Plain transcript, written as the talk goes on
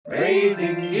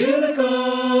Raising Unicorns.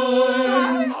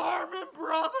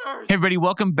 Hey everybody,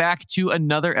 welcome back to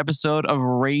another episode of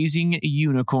Raising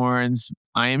Unicorns.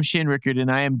 I am Shane Rickard, and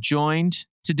I am joined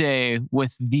today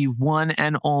with the one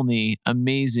and only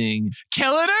amazing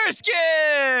Kellen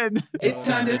Erskine! It's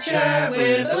time to chat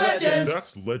with a legend.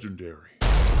 That's legendary.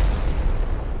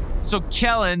 So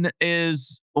Kellen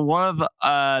is one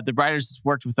of the writers that's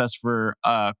worked with us for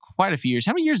quite a few years.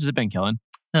 How many years has it been, Kellen?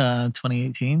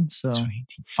 2018. So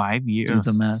 2018, 5 years.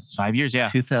 Do the math. 5 years, yeah.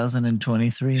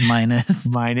 2023 minus.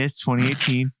 Minus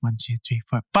 2018. 1, 2, 3,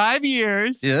 4. 5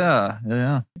 years.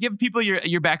 Yeah. Give people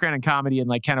your background in comedy and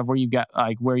like kind of where you got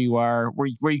like where you are,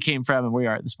 where you came from, and where you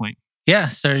are at this point. Yeah.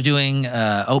 Started doing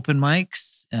open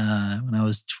mics when I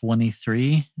was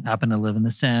 23. Happened to live in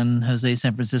the San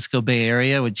Francisco Bay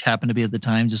Area, which happened to be at the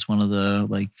time just one of the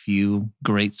like few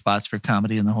great spots for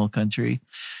comedy in the whole country.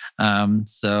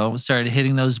 So started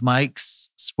hitting those mics,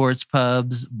 sports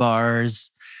pubs, bars,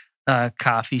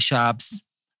 coffee shops,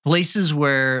 places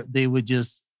where they would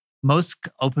just, most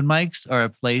open mics are a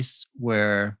place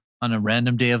where on a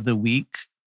random day of the week,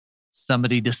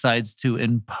 somebody decides to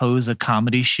impose a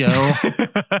comedy show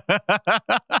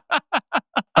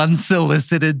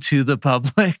unsolicited to the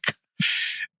public.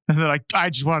 And they're like,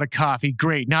 I just want a coffee.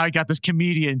 Great. Now I got this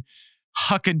comedian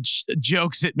hucking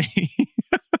jokes at me.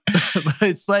 But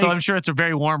it's like, so I'm sure it's a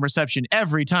very warm reception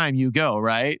every time you go,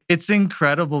 right? It's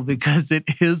incredible because it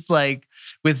is like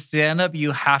with stand-up,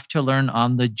 you have to learn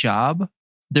on the job.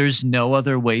 There's no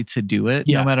other way to do it.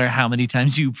 Yeah. No matter how many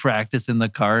times you practice in the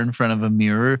car in front of a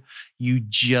mirror, you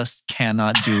just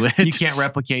cannot do it. You can't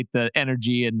replicate the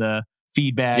energy and the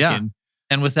feedback. Yeah.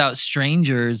 And without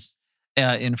strangers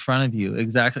in front of you.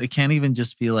 Exactly. It can't even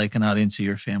just be like an audience of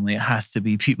your family. It has to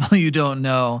be people you don't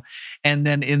know. And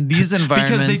then in these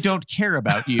environments... because they don't care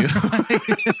about you.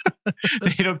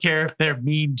 They don't care if they're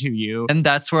mean to you. And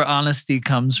that's where honesty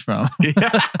comes from.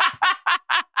 Yeah.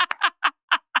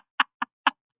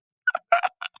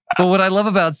 But what I love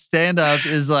about stand-up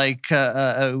is like we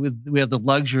have the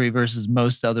luxury versus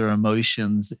most other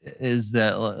emotions is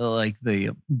that like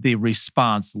the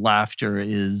response, laughter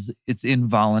it's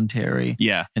involuntary.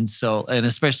 Yeah. And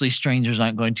especially strangers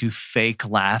aren't going to fake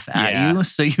laugh at you.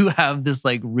 So you have this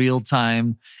like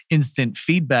real-time instant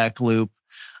feedback loop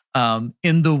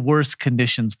in the worst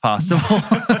conditions possible.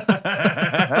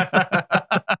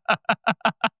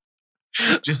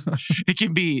 Just it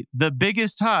can be the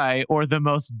biggest high or the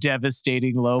most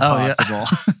devastating low possible.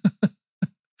 Yeah.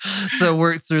 So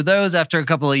worked through those. After a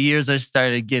couple of years, I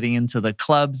started getting into the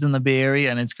clubs in the Bay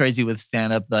Area, and it's crazy with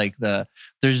stand-up. Like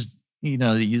there's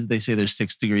they say there's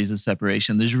 6 degrees of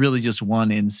separation. There's really just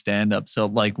one in stand-up. So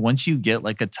like once you get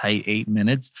like a tight 8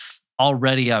 minutes,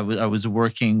 already I was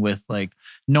working with like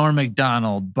Norm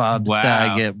Macdonald, Bob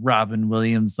Saget, Robin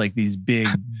Williams, like these big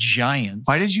giants.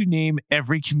 Why did you name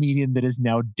every comedian that is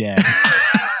now dead?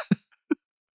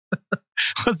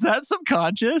 Was that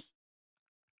subconscious?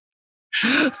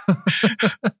 It's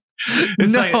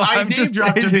like, I name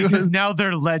dropped them because now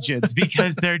they're legends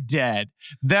because they're dead.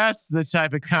 That's the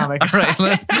type of comic. All right,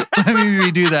 let me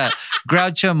redo that.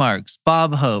 Groucho Marx,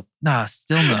 Bob Hope. Nah,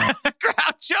 still no.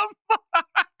 Groucho Marx.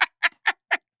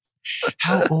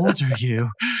 How old are you?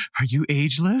 Are you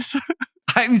ageless?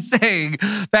 I'm saying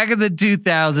back in the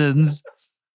 2000s,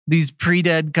 these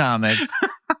pre-dead comics.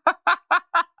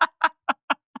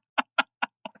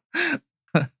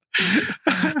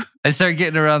 I started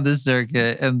getting around this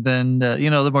circuit, and then,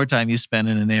 the more time you spend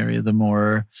in an area, the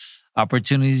more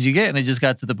opportunities you get. And it just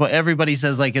got to the point. Everybody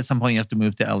says like at some point you have to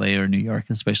move to LA or New York,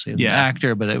 especially as an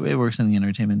actor, but it works in the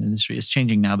entertainment industry. It's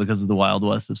changing now because of the Wild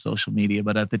West of social media.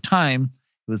 But at the time,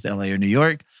 it was LA or New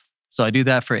York. So I do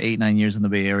that for 8-9 years in the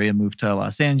Bay Area, moved to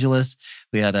Los Angeles.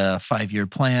 We had a 5-year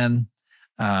plan.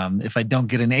 If I don't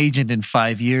get an agent in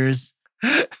 5 years,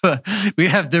 we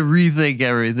have to rethink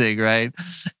everything, right?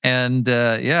 And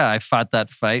I fought that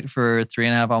fight for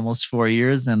 3.5, almost 4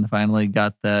 years, and finally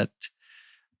got that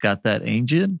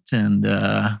agent. And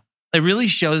it really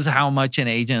shows how much an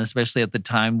agent, especially at the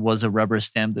time, was a rubber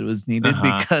stamp that was needed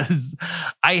because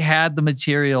I had the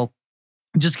material.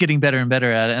 Just getting better and better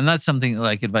at it. And that's something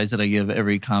like advice that I give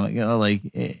every comic, like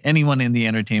anyone in the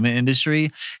entertainment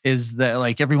industry, is that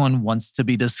like everyone wants to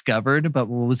be discovered. But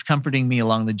what was comforting me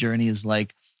along the journey is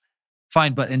like,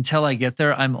 fine, but until I get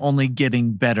there, I'm only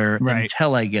getting better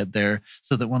until I get there.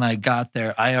 So that when I got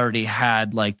there, I already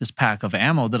had like this pack of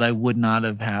ammo that I would not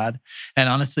have had. And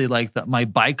honestly, like my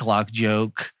bike lock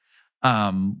joke,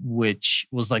 which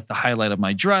was like the highlight of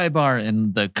my dry bar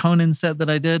and the Conan set that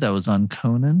I did. I was on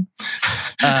Conan.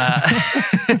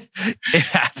 It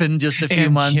happened just a few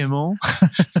months. Kimmel.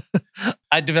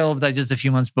 I developed that just a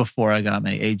few months before I got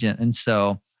my agent. And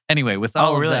so anyway, with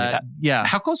all of that, yeah.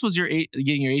 How close was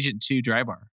getting your agent to Dry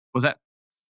Bar? Was that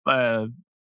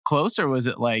close, or was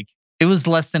it like? It was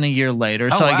less than a year later.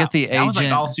 So I get the agent. That was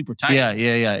like all super tight. Yeah.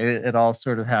 It all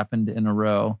sort of happened in a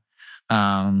row.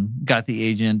 Got the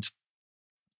agent,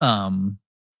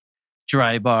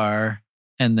 Dry Bar,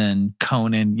 and then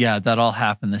Conan. Yeah, that all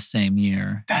happened the same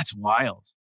year. That's wild.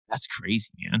 That's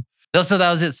crazy, man. So that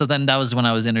was it. So then that was when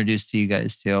I was introduced to you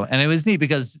guys too. And it was neat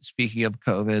because speaking of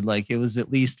COVID, like it was at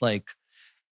least like,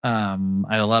 I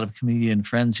had a lot of comedian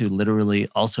friends who literally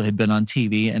also had been on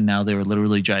TV and now they were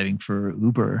literally driving for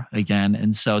Uber again.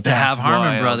 And so to have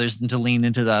Harmon Brothers and to lean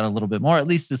into that a little bit more, at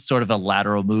least it's sort of a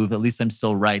lateral move. At least I'm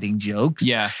still writing jokes.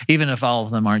 Yeah. Even if all of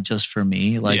them aren't just for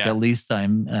me, like at least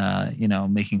I'm,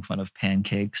 making fun of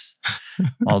pancakes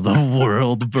while the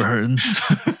world burns.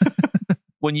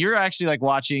 When you're actually like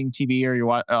watching TV or you're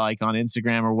like on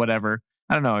Instagram or whatever,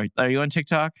 I don't know. Are you on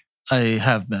TikTok? I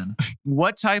have been.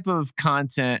 What type of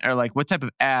content or like what type of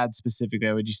ads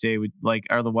specifically would you say would like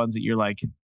are the ones that you're like,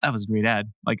 that was a great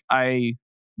ad? Like I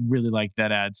really like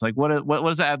that ad. So like what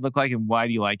does the ad look like and why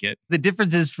do you like it? The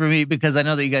difference is for me, because I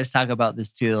know that you guys talk about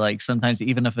this too, like sometimes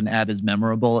even if an ad is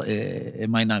memorable, it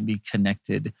might not be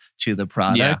connected to the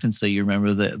product. Yeah. And so you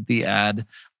remember the ad.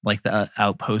 Like the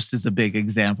Outpost is a big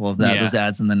example of that. Yeah. Those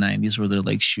ads in the 90s where they're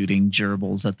like shooting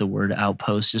gerbils at the word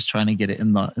Outpost, just trying to get it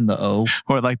in the O.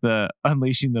 Or like the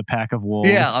unleashing the pack of wolves.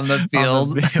 Yeah, on the field.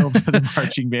 On the field for the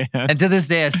marching band. And to this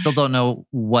day, I still don't know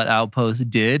what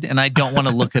Outpost did. And I don't want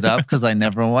to look it up because I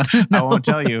never want to know. I won't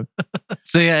tell you.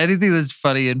 So yeah, anything that's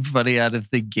funny out of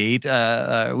the gate.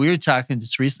 We were talking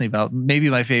just recently about maybe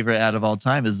my favorite ad of all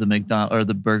time is the McDonald's or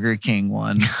the Burger King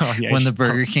one. Oh, yeah, when the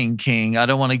Burger King, I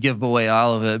don't want to give away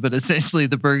all of it, but essentially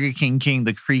the Burger King,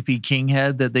 the creepy king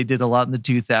head that they did a lot in the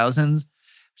 2000s.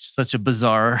 Such a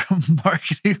bizarre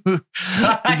marketing move.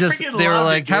 They were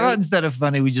like, how about instead of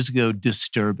funny, we just go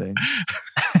disturbing.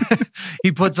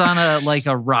 He puts on a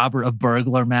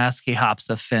burglar mask. He hops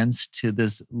a fence to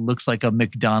this, looks like a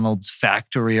McDonald's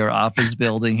factory or office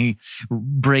building. He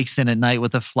breaks in at night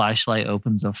with a flashlight,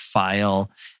 opens a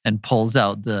file and pulls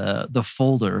out the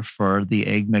folder for the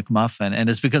Egg McMuffin. And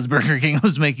it's because Burger King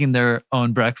was making their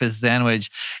own breakfast sandwich.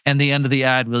 And the end of the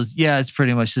ad was, yeah, it's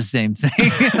pretty much the same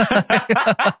thing.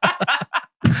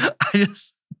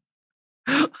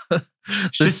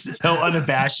 Just so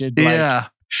unabashed. Yeah.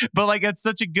 But like, it's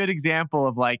such a good example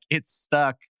of like, it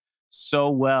stuck so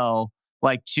well,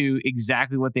 like to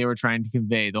exactly what they were trying to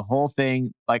convey. The whole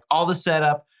thing, like all the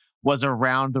setup was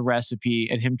around the recipe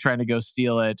and him trying to go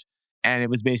steal it. And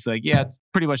it was basically like, yeah, it's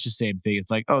pretty much the same thing.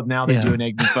 It's like, oh, now they do an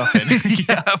Egg McMuffin.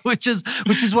 Yeah, which is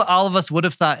what all of us would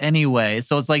have thought anyway.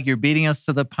 So it's like you're beating us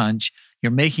to the punch.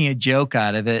 You're making a joke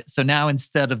out of it. So now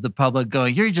instead of the public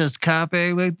going, you're just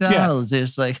copying McDonald's,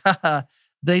 it's like, haha,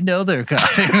 they know they're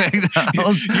copying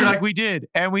McDonald's. You're like, we did.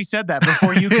 And we said that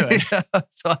before you could. Yeah.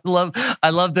 So I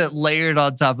love that layered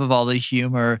on top of all the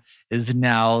humor is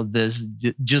now this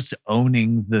just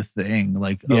owning the thing,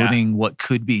 like owning what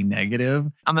could be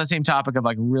negative. On the same topic of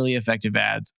like really effective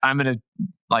ads, I'm going to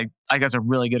like, I guess a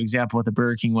really good example with the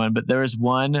Burger King one, but there was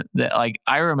one that like,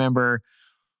 I remember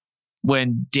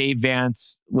when Dave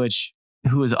Vance,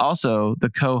 who is also the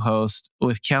co-host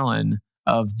with Kellen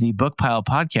of the Book Pile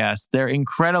podcast, their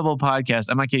incredible podcast.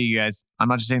 I'm not kidding you guys. I'm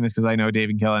not just saying this because I know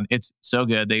Dave and Kellen. It's so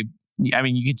good. You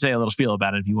can say a little spiel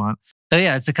about it if you want. Oh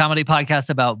yeah, it's a comedy podcast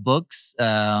about books.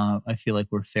 I feel like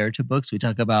we're fair to books. We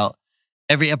talk about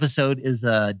every episode is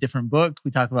a different book. We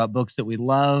talk about books that we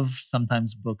love,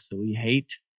 sometimes books that we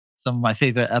hate. Some of my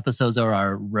favorite episodes are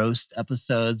our roast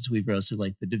episodes. We've roasted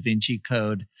like the Da Vinci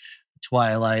Code,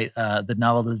 Twilight, the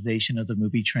novelization of the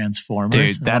movie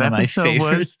Transformers. Dude, that episode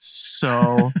was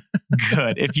so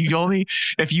good. If you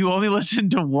only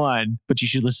listen to one, but you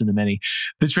should listen to many.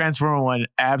 The Transformer one,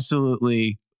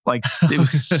 absolutely, like it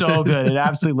was so good. It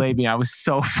absolutely laid me out. It was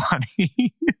so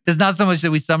funny. It's not so much that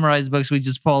we summarize books; we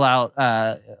just pull out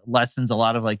lessons, a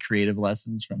lot of like creative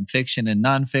lessons from fiction and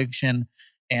nonfiction.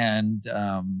 And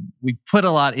we put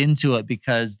a lot into it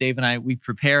because Dave and I, we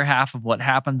prepare half of what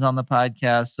happens on the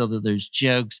podcast so that there's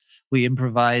jokes, we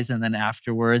improvise, and then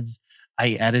afterwards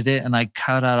I edit it and I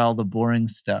cut out all the boring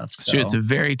stuff. So it's a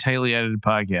very tightly edited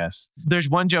podcast. There's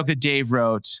one joke that Dave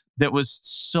wrote that was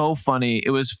so funny.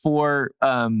 It was for,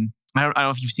 I don't know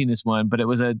if you've seen this one, but it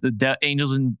was the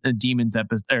Angels and Demons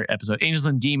episode. Angels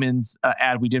and Demons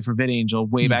ad we did for VidAngel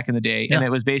way back in the day. Yeah. And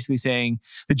it was basically saying,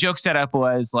 the joke setup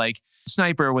was like,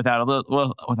 Sniper without all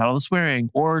the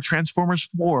swearing, or Transformers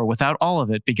 4 without all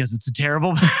of it because it's a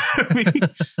terrible movie.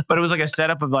 But it was like a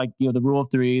setup of like, the rule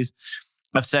of threes.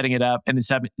 of setting it up and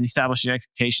establishing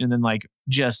expectation, and then like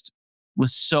just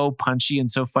was so punchy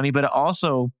and so funny, but it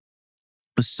also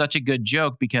was such a good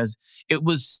joke because it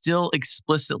was still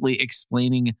explicitly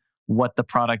explaining what the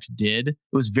product did. It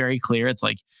was very clear. It's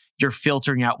like you're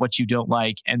filtering out what you don't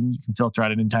like, and you can filter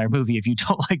out an entire movie if you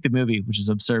don't like the movie, which is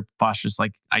absurd, preposterous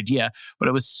like idea. But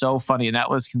it was so funny, and that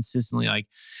was consistently like,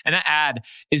 and that ad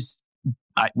is.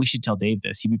 We should tell Dave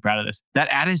this. He'd be proud of this. That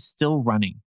ad is still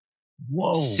running.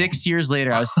 Whoa. 6 years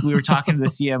later, we were talking to the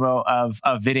CMO of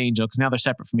VidAngel, because now they're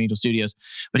separate from Angel Studios.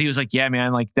 But he was like, yeah,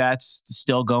 man, like that's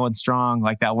still going strong.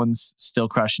 Like that one's still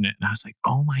crushing it. And I was like,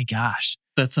 oh my gosh.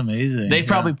 That's amazing. They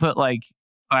probably put like,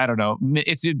 I don't know.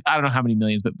 I don't know how many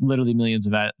millions, but literally millions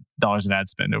of dollars of ad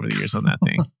spend over the years on that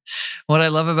thing. What I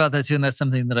love about that too, and that's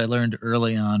something that I learned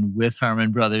early on with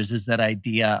Harmon Brothers, is that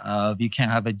idea of you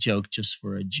can't have a joke just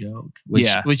for a joke,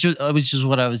 which is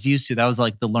what I was used to. That was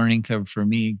like the learning curve for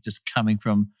me, just coming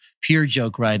from pure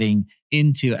joke writing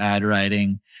into ad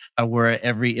writing, where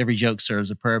every joke serves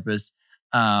a purpose.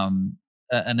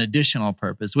 An additional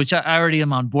purpose, which I already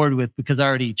am on board with, because I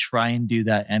already try and do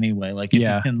that anyway. Like if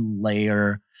you can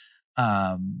layer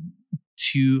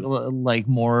two like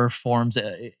more forms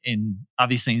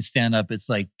obviously in stand-up, it's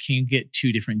like, can you get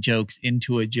two different jokes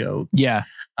into a joke? Yeah.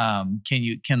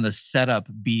 Can the setup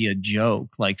be a joke?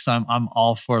 Like, so I'm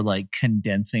all for like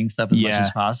condensing stuff as much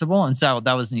as possible. And so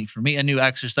that was neat for me. A new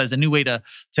exercise, a new way to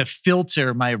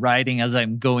filter my writing as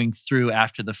I'm going through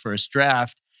after the first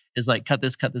draft is like, cut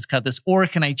this, or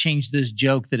can I change this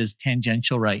joke that is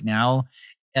tangential right now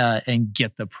and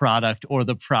get the product or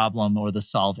the problem or the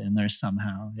solve in there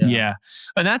somehow? Yeah.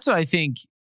 And that's what I think,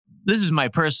 this is my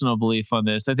personal belief on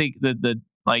this. I think that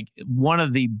like one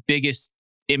of the biggest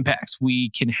impacts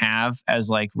we can have as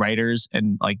like writers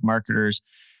and like marketers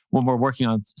when we're working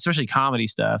on especially comedy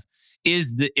stuff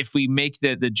is that if we make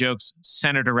the jokes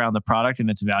centered around the product and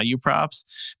its value props,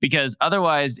 because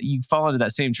otherwise you fall into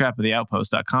that same trap of the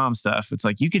Outpost.com stuff. It's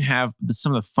like you can have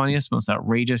some of the funniest, most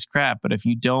outrageous crap, but if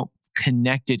you don't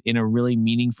connect it in a really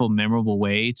meaningful, memorable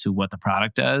way to what the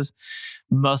product does,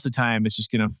 most of the time it's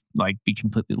just going to like be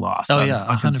completely lost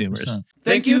on consumers.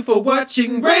 Thank you for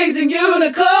watching Raising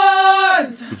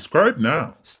Unicorns! Subscribe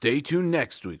now. Stay tuned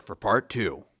next week for part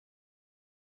 2.